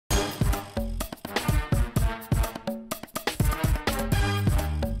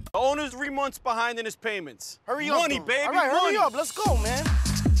is 3 months behind in his payments. Hurry up. Money, baby, All right, money. hurry up. Let's go, man.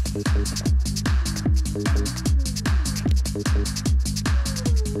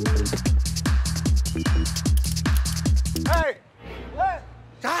 Hey, what?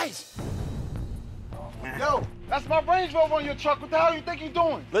 Guys. Yo, that's my Range Rover on your truck. What the hell you think you're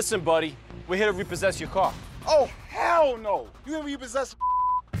doing? Listen, buddy, we're here to repossess your car. Oh, hell no. You ain't repossessed.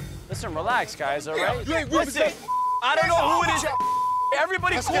 Listen, relax, guys, all right? You ain't Listen, repossessed. I don't know who it is.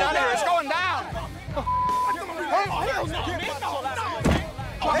 Everybody Let's cool get out of here. It's down. going down.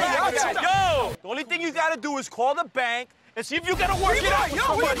 Yo, the only thing you gotta do is call the bank and see if you gotta work it out.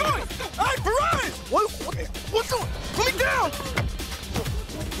 Yo, where you going? Hey, Verizon! What's going? Put me down!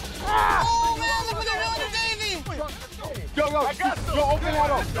 Oh, man, look what they're doing to Davey! Yo, open that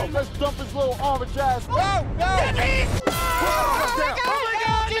up. Yo, let's dump his little orange ass. Oh, my God!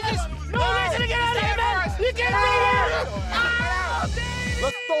 No reason to get out of here, man! You can't be here! Oh, Davey!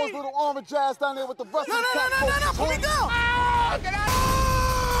 Let's throw his little orange ass down there with the rest of the cat. No, put me down! Oh, get out!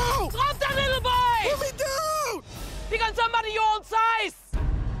 Oh! Drop that little boy! Put me down! Pick on somebody your own size!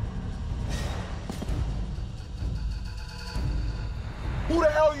 Who the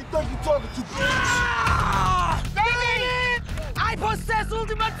hell you think you talking to? Ah! David! I possess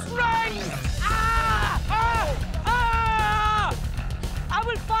ultimate strength! Ah! Ah! Ah! I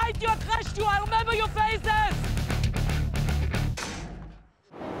will fight you, I crush you, I remember your faces!